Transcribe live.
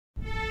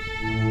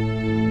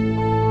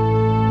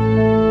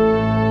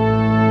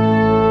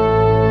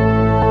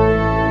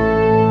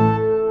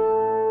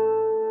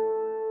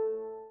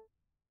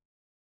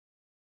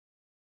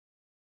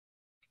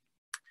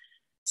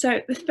So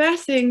the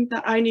first thing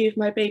that I knew of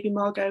my baby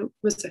Margot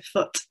was a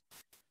foot.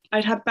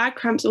 I'd had bad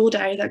cramps all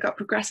day that got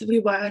progressively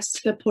worse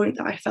to the point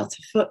that I felt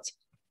a foot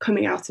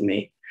coming out of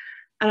me.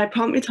 And I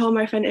promptly told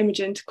my friend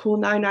Imogen to call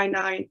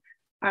 999.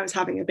 I was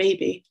having a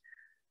baby.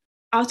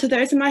 Out of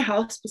those in my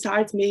house,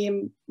 besides me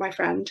and my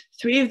friend,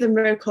 3 of them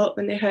woke up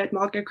when they heard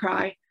Margot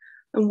cry,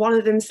 and one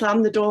of them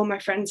slammed the door in my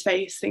friend's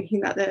face,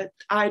 thinking that the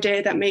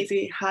idea that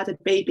Maisie had a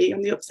baby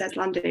on the upstairs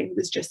landing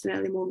was just an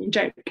early morning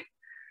joke.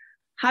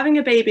 Having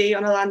a baby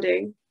on a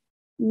landing,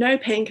 no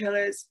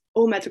painkillers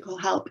or medical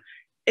help,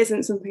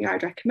 isn't something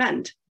I'd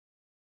recommend.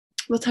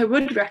 What I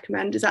would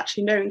recommend is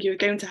actually knowing you're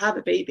going to have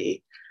a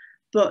baby,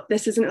 but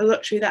this isn't a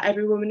luxury that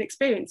every woman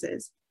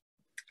experiences.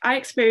 I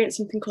experienced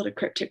something called a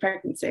cryptic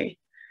pregnancy.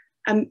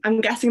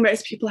 I'm guessing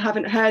most people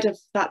haven't heard of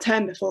that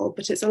term before,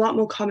 but it's a lot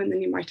more common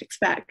than you might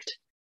expect.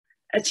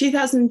 A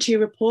 2002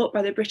 report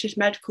by the British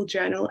Medical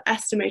Journal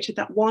estimated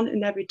that 1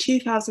 in every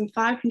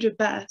 2,500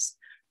 births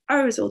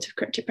are a result of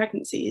cryptic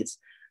pregnancies,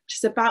 which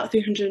is about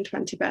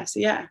 320 births a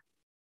year.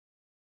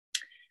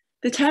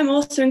 The term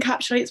also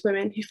encapsulates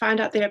women who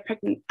find out they are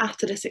pregnant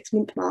after the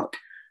 6-month mark,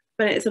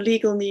 when it is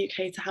illegal in the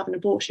UK to have an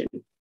abortion.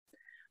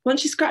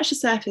 Once you scratch the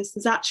surface,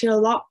 there's actually a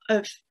lot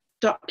of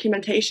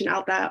documentation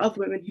out there of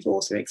women who've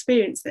also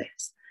experienced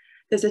this.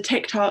 There's a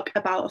TikTok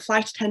about a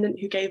flight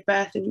attendant who gave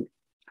birth in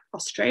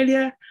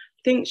Australia.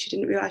 I think she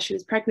didn't realise she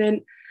was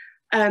pregnant.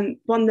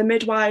 One of the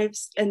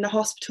midwives in the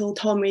hospital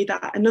told me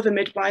that another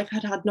midwife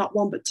had had not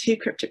 1 but 2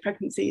 cryptic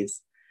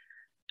pregnancies.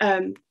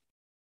 Of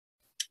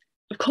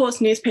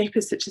course,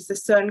 newspapers such as The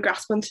Sun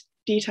grasp onto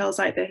details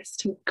like this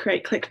to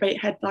create clickbait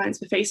headlines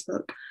for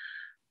Facebook,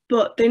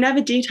 but they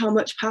never detail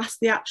much past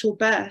the actual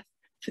birth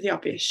for the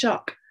obvious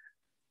shock.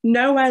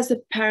 Nowhere is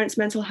the parent's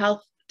mental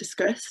health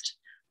discussed,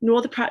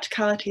 nor the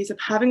practicalities of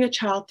having a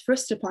child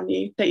thrust upon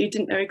you that you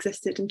didn't know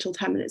existed until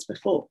 10 minutes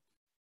before.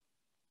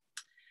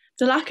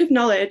 The lack of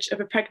knowledge of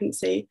a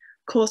pregnancy,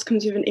 of course,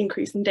 comes with an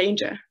increase in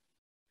danger.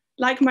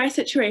 Like my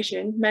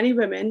situation, many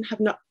women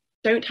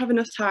don't have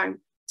enough time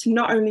to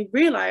not only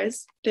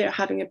realise they are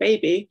having a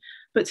baby,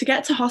 but to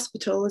get to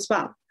hospital as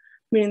well,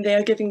 meaning they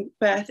are giving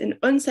birth in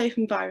unsafe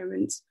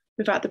environments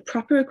without the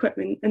proper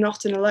equipment and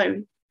often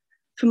alone.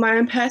 From my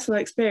own personal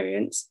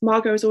experience,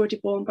 Margot was already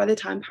born by the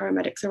time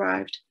paramedics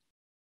arrived.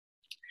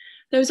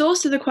 There was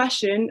also the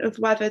question of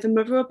whether the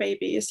mother or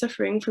baby is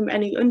suffering from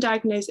any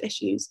undiagnosed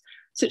issues,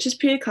 such as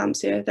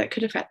preeclampsia, that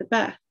could affect the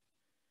birth.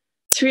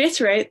 To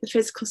reiterate the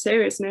physical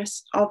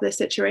seriousness of this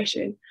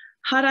situation,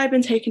 had I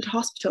been taken to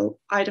hospital,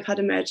 I'd have had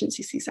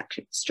emergency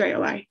C-section straight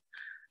away.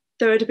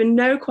 There would have been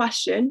no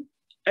question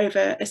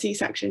over a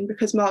C-section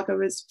because Margot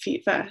was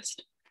feet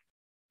first.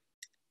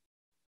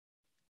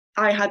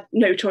 I had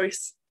no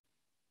choice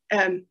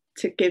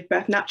to give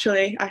birth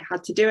naturally. I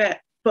had to do it,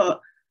 but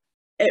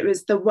it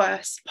was the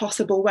worst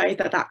possible way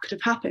that could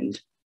have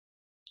happened.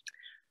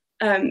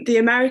 The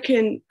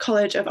American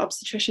College of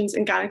Obstetricians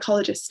and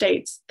Gynecologists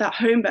states that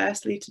home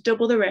births lead to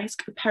double the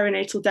risk of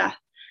perinatal death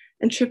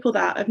and triple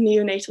that of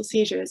neonatal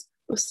seizures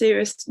or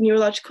serious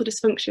neurological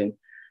dysfunction,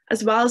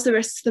 as well as the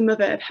risks to the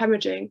mother of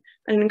hemorrhaging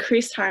and an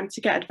increased time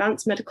to get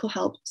advanced medical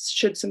help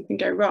should something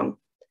go wrong.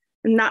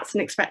 And that's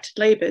unexpected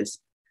labours.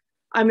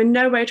 I'm in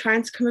no way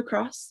trying to come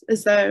across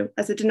as a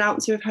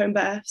denouncer of home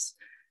births.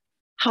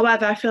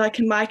 However, I feel like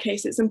in my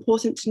case, it's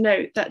important to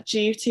note that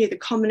due to the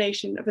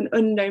combination of an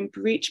unknown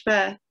breech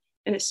birth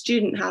in a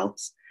student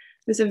house,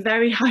 there's a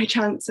very high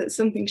chance that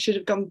something should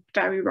have gone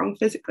very wrong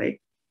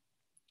physically.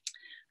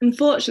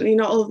 Unfortunately,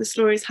 not all of the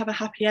stories have a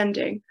happy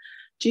ending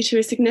due to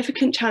a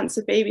significant chance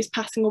of babies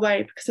passing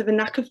away because of a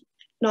lack of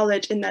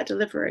knowledge in their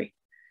delivery.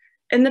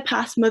 In the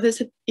past, mothers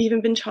have even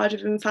been charged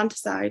with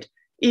infanticide,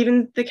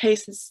 even the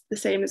case is the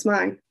same as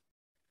mine.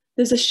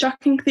 There's a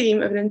shocking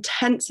theme of an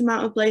intense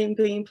amount of blame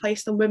being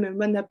placed on women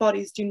when their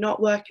bodies do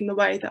not work in the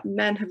way that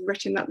men have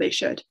written that they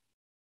should.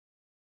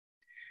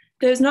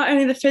 There's not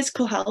only the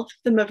physical health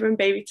of the mother and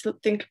baby to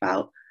think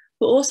about,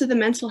 but also the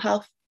mental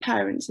health of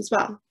parents as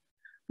well.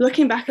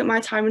 Looking back at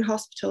my time in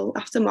hospital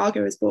after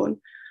Margot was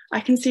born, I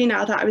can see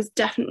now that I was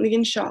definitely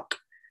in shock,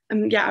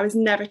 and yet I was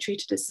never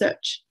treated as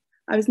such.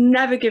 I was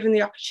never given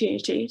the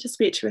opportunity to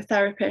speak to a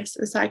therapist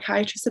or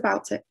psychiatrist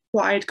about it,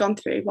 what I had gone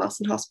through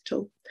whilst in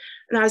hospital,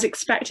 and I was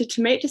expected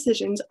to make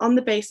decisions on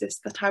the basis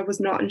that I was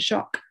not in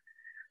shock.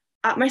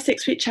 At my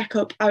 6-week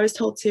checkup, I was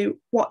told to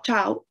watch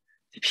out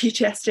for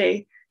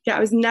PTSD, yet I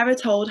was never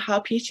told how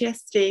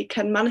PTSD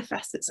can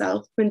manifest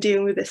itself when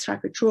dealing with this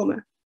type of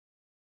trauma.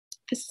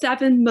 For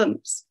 7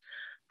 months,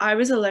 I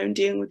was alone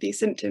dealing with these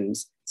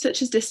symptoms,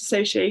 such as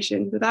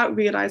disassociation, without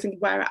realising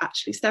where it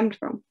actually stemmed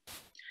from.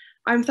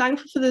 I'm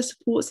thankful for the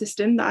support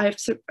system that I have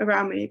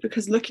around me,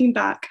 because looking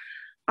back,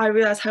 I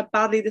realised how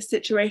badly the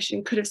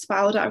situation could have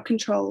spiralled out of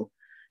control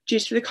due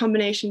to the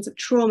combinations of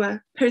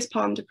trauma,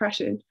 postpartum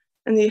depression,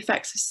 and the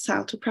effects of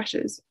societal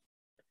pressures.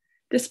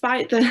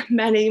 Despite the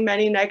many,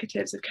 many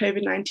negatives of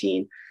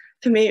COVID-19,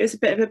 for me, it was a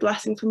bit of a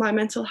blessing for my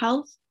mental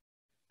health.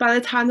 By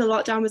the time the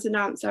lockdown was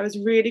announced, I was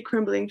really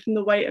crumbling from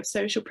the weight of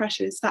social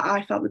pressures that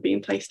I felt were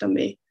being placed on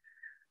me.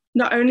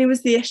 Not only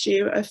was the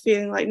issue of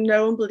feeling like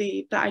no one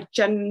believed that I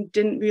genuinely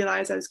didn't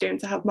realise I was going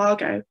to have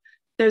Margot,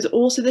 there was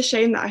also the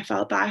shame that I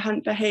felt that I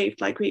hadn't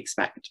behaved like we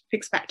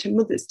expected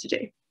mothers to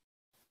do.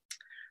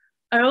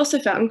 I also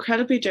felt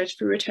incredibly judged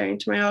for returning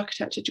to my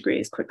architecture degree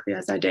as quickly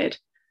as I did.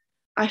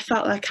 I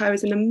felt like I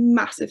was in a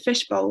massive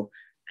fishbowl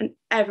and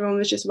everyone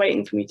was just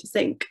waiting for me to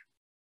sink.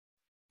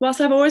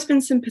 Whilst I've always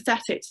been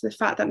sympathetic to the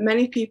fact that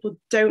many people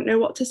don't know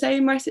what to say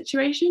in my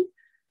situation,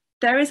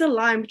 there is a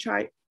line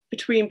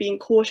between being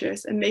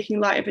cautious and making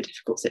light of a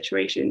difficult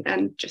situation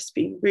and just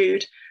being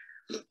rude.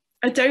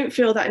 I don't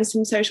feel that in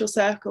some social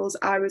circles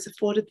I was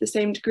afforded the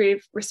same degree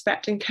of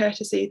respect and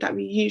courtesy that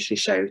we usually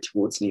show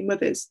towards new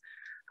mothers.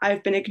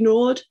 I've been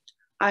ignored,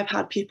 I've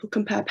had people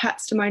compare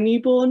pets to my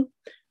newborn,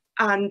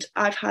 and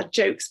I've had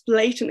jokes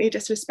blatantly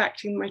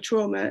disrespecting my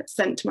trauma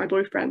sent to my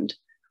boyfriend.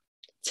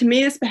 To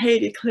me, this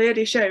behaviour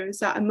clearly shows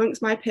that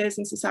amongst my peers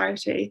in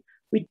society,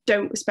 we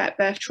don't respect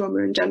birth trauma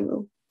in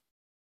general.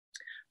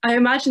 I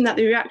imagine that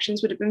the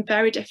reactions would have been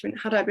very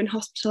different had I been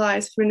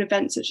hospitalised for an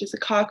event such as a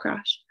car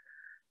crash.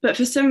 But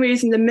for some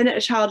reason, the minute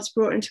a child is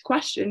brought into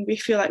question, we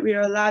feel like we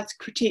are allowed to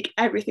critique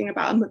everything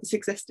about a mother's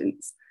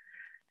existence.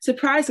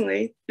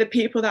 Surprisingly, the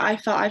people that I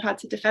felt I've had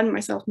to defend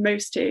myself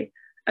most to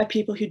are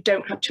people who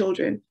don't have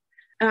children.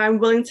 And I'm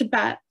willing to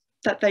bet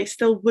that they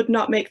still would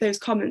not make those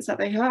comments that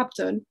they have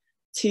done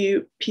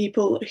to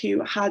people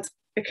who had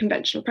a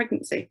conventional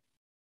pregnancy.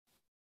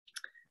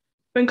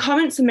 When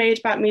comments are made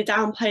about me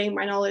downplaying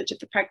my knowledge of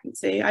the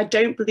pregnancy, I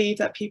don't believe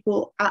that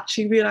people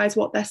actually realise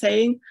what they're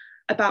saying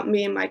about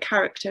me and my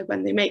character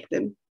when they make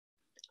them.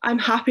 I'm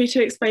happy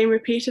to explain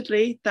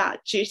repeatedly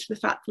that due to the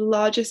fact the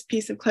largest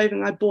piece of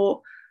clothing I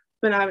bought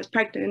when I was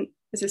pregnant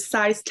was a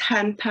size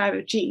 10 pair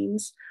of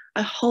jeans,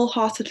 I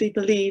wholeheartedly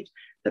believed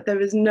that there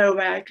was no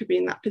way I could be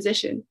in that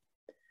position.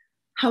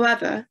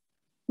 However,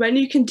 when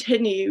you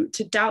continue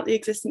to doubt the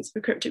existence of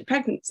a cryptic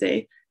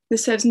pregnancy,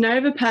 this serves no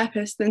other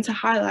purpose than to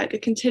highlight the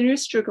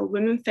continuous struggle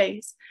women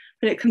face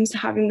when it comes to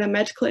having their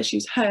medical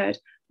issues heard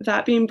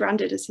without being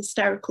branded as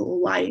hysterical or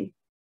lying.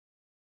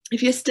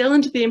 If you're still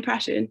under the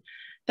impression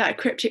that a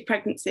cryptic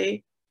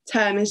pregnancy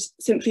term is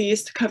simply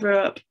used to cover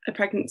up a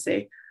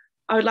pregnancy,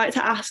 I would like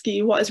to ask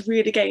you what is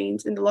really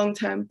gained in the long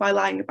term by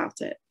lying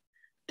about it.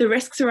 The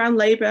risks around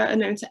labour are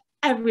known to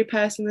every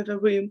person with a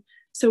womb,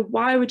 so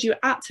why would you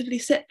actively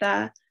sit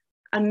there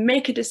and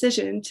make a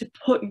decision to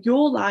put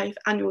your life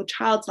and your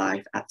child's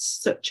life at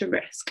such a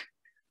risk?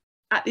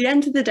 At the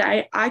end of the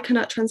day, I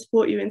cannot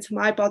transport you into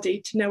my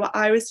body to know what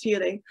I was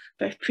feeling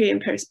both pre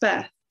and post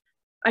birth.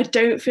 I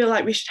don't feel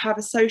like we should have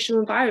a social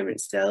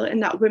environment still in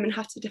that women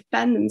have to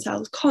defend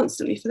themselves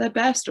constantly for their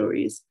birth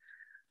stories.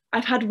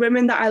 I've had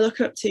women that I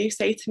look up to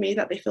say to me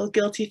that they feel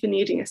guilty for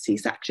needing a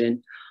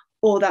C-section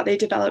or that they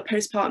develop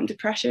postpartum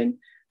depression,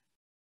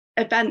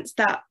 events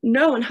that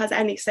no one has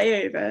any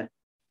say over,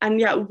 and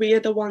yet we are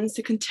the ones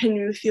to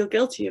continually feel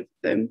guilty of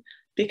them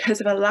because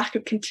of a lack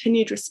of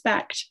continued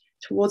respect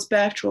towards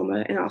birth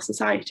trauma in our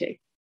society.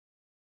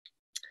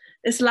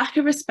 This lack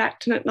of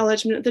respect and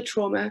acknowledgement of the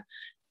trauma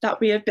that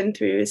we have been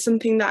through is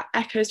something that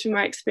echoes from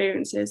my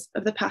experiences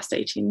of the past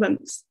 18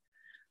 months.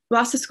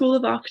 Whilst the School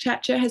of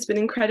Architecture has been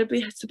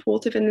incredibly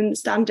supportive and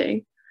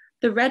understanding,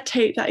 the red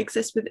tape that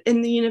exists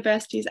within the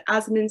universities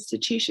as an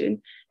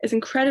institution is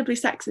incredibly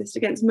sexist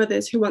against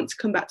mothers who want to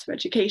come back to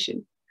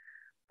education.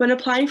 When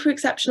applying for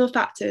exceptional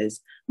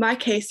factors, my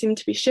case seemed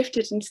to be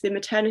shifted into the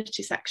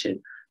maternity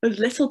section with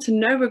little to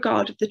no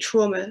regard of the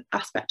trauma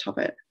aspect of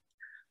it.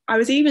 I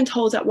was even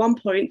told at one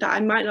point that I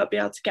might not be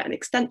able to get an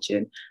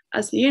extension,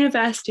 as the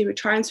university were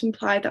trying to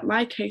imply that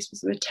my case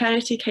was a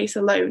maternity case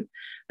alone,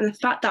 and the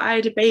fact that I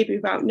had a baby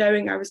without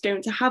knowing I was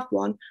going to have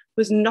one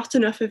was not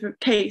enough of a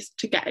case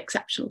to get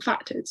exceptional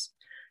factors.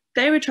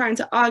 They were trying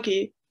to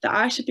argue that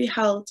I should be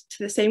held to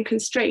the same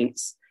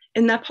constraints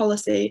in their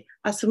policy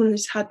as someone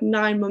who's had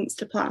 9 months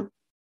to plan.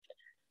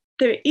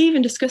 They were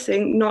even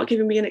discussing not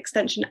giving me an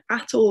extension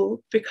at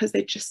all because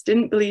they just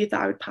didn't believe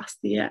that I would pass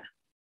the year.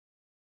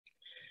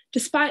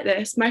 Despite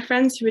this, my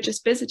friends who were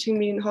just visiting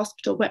me in the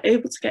hospital were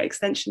able to get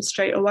extensions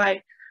straight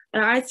away,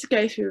 and I had to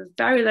go through a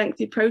very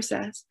lengthy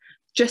process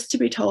just to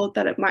be told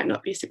that it might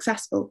not be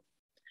successful.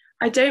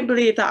 I don't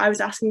believe that I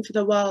was asking for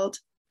the world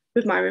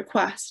with my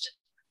request.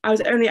 I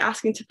was only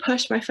asking to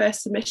push my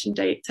first submission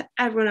date to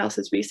everyone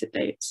else's recent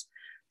dates.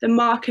 The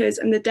markers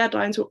and the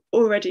deadlines were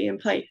already in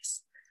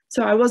place,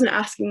 so I wasn't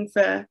asking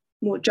for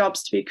more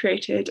jobs to be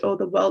created or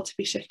the world to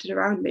be shifted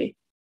around me.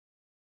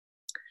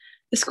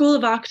 The School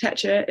of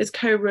Architecture is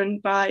co-run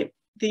by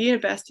the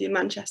University of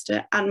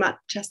Manchester and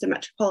Manchester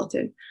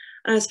Metropolitan,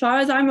 and as far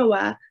as I'm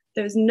aware,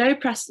 there is no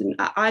precedent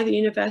at either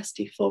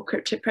university for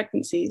cryptic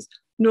pregnancies,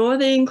 nor are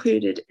they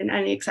included in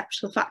any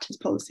exceptional factors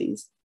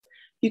policies.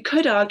 You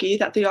could argue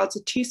that the odds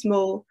are too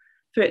small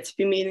for it to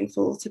be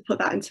meaningful to put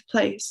that into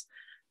place,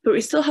 but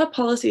we still have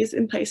policies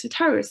in place for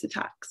terrorist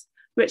attacks,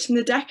 which in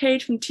the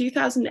decade from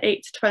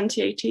 2008 to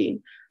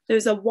 2018, there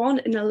was a 1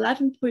 in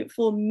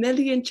 11.4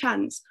 million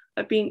chance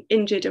of being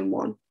injured in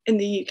one in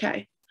the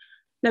UK.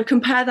 Now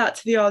compare that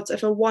to the odds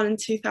of a 1 in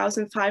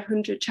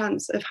 2,500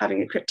 chance of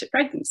having a cryptic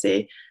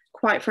pregnancy,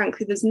 quite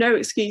frankly, there's no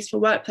excuse for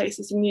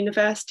workplaces and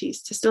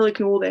universities to still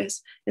ignore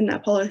this in their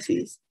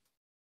policies.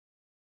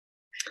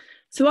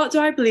 So what do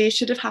I believe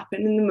should have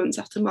happened in the months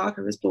after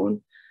Margot was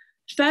born?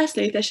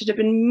 Firstly, there should have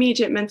been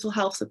immediate mental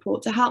health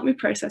support to help me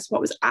process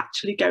what was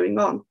actually going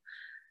on.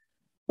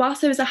 Whilst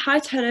there was a high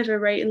turnover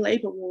rate in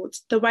labour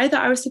wards, the way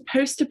that I was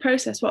supposed to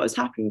process what was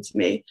happening to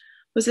me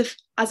was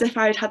as if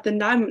I had had the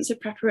 9 months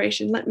of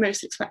preparation like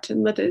most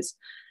expectant mothers.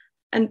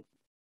 And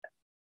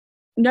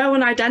no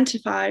one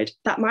identified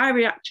that my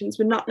reactions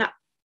were not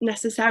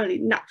necessarily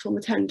natural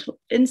maternal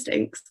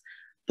instincts,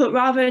 but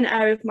rather an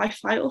area of my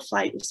fight or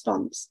flight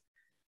response.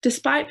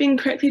 Despite being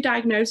correctly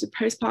diagnosed with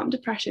postpartum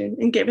depression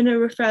and given a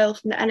referral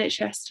from the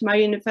NHS to my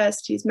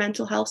university's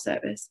mental health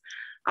service,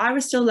 I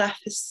was still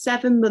left for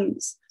 7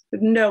 months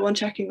with no one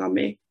checking on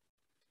me.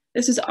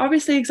 This was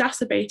obviously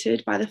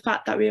exacerbated by the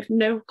fact that we have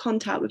no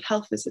contact with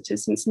health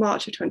visitors since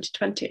March of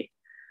 2020.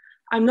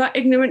 I'm not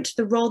ignorant to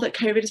the role that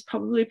COVID has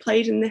probably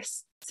played in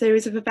this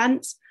series of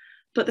events,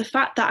 but the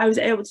fact that I was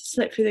able to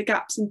slip through the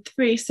gaps in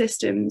 3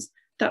 systems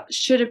that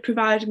should have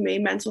provided me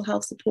mental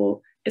health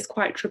support is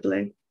quite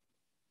troubling.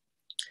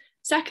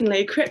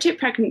 Secondly, cryptic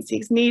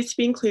pregnancies need to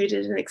be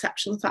included in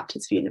exceptional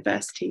factors for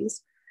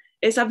universities.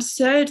 It's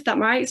absurd that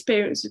my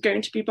experience was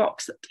going to be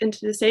boxed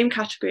into the same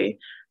category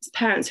as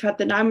parents who had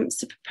the 9 months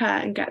to prepare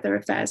and get their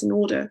affairs in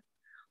order.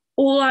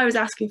 All I was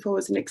asking for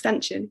was an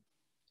extension.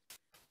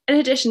 In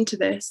addition to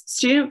this,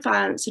 student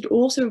finance had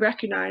also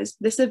recognised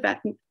this event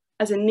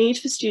as a need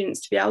for students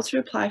to be able to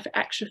apply for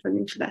extra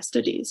funding for their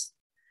studies.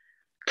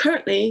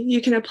 Currently, you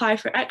can apply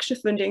for extra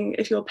funding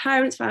if your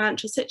parents'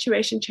 financial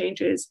situation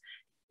changes,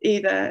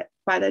 either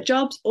by their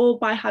jobs or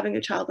by having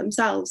a child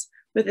themselves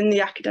within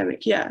the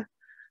academic year.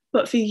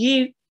 But for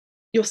you,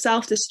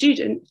 yourself, the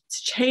student,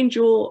 to change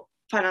your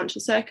financial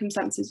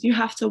circumstances, you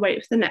have to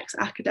wait for the next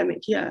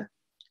academic year.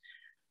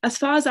 As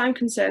far as I'm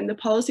concerned, the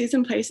policies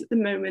in place at the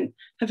moment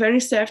have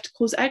only served to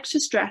cause extra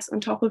stress on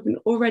top of an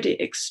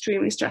already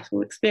extremely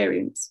stressful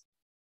experience.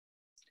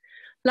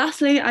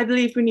 Lastly, I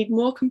believe we need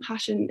more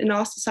compassion in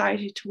our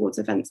society towards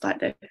events like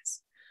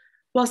this.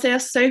 Whilst they are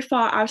so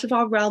far out of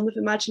our realm of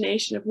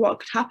imagination of what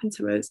could happen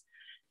to us,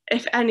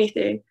 if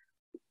anything,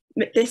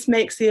 this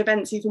makes the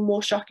events even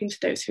more shocking to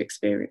those who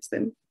experience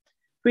them.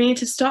 We need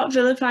to stop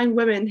vilifying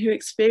women who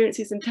experience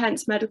these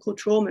intense medical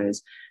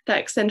traumas that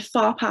extend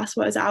far past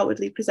what is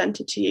outwardly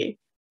presented to you.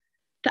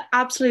 The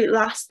absolute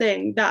last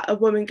thing that a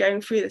woman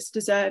going through this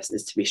deserves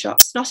is to be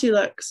shot snotty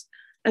looks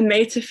and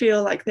made to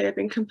feel like they have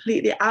been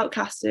completely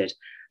outcasted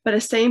by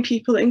the same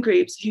people in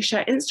groups who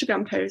share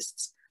Instagram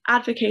posts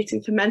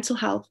advocating for mental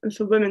health and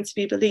for women to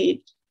be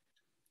believed.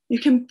 You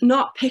can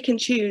not pick and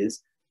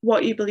choose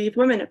what you believe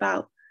women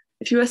about.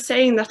 If you are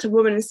saying that a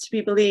woman is to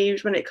be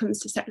believed when it comes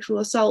to sexual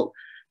assault,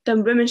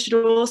 then women should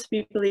also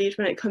be believed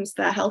when it comes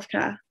to their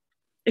healthcare.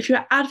 If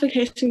you're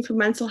advocating for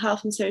mental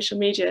health on social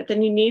media,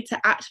 then you need to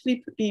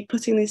actively be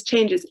putting these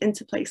changes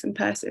into place in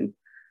person.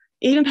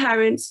 Even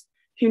parents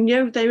who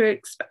know that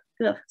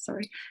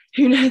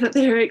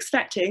they were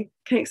expecting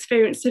can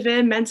experience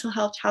severe mental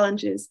health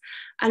challenges,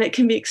 and it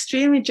can be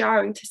extremely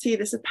jarring to see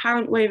this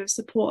apparent wave of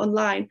support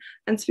online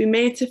and to be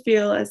made to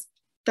feel as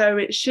though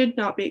it should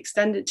not be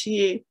extended to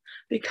you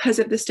because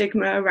of the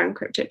stigma around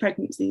cryptic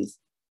pregnancies.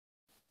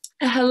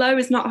 A hello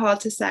is not hard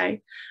to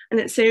say, and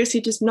it seriously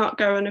does not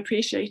go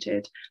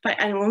unappreciated by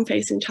anyone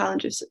facing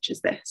challenges such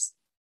as this.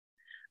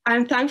 I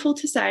am thankful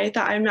to say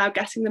that I am now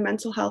getting the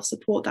mental health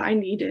support that I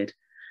needed,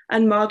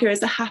 and Margot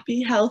is a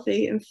happy,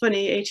 healthy and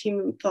funny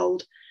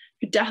 18-month-old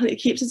who definitely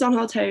keeps us on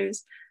our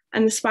toes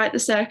and, despite the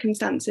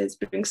circumstances,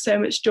 brings so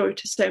much joy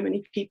to so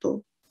many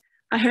people.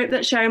 I hope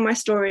that sharing my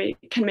story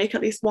can make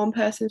at least one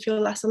person feel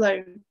less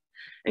alone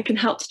and can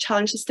help to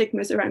challenge the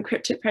stigmas around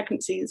cryptic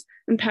pregnancies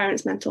and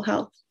parents' mental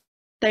health.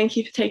 Thank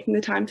you for taking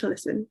the time to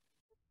listen.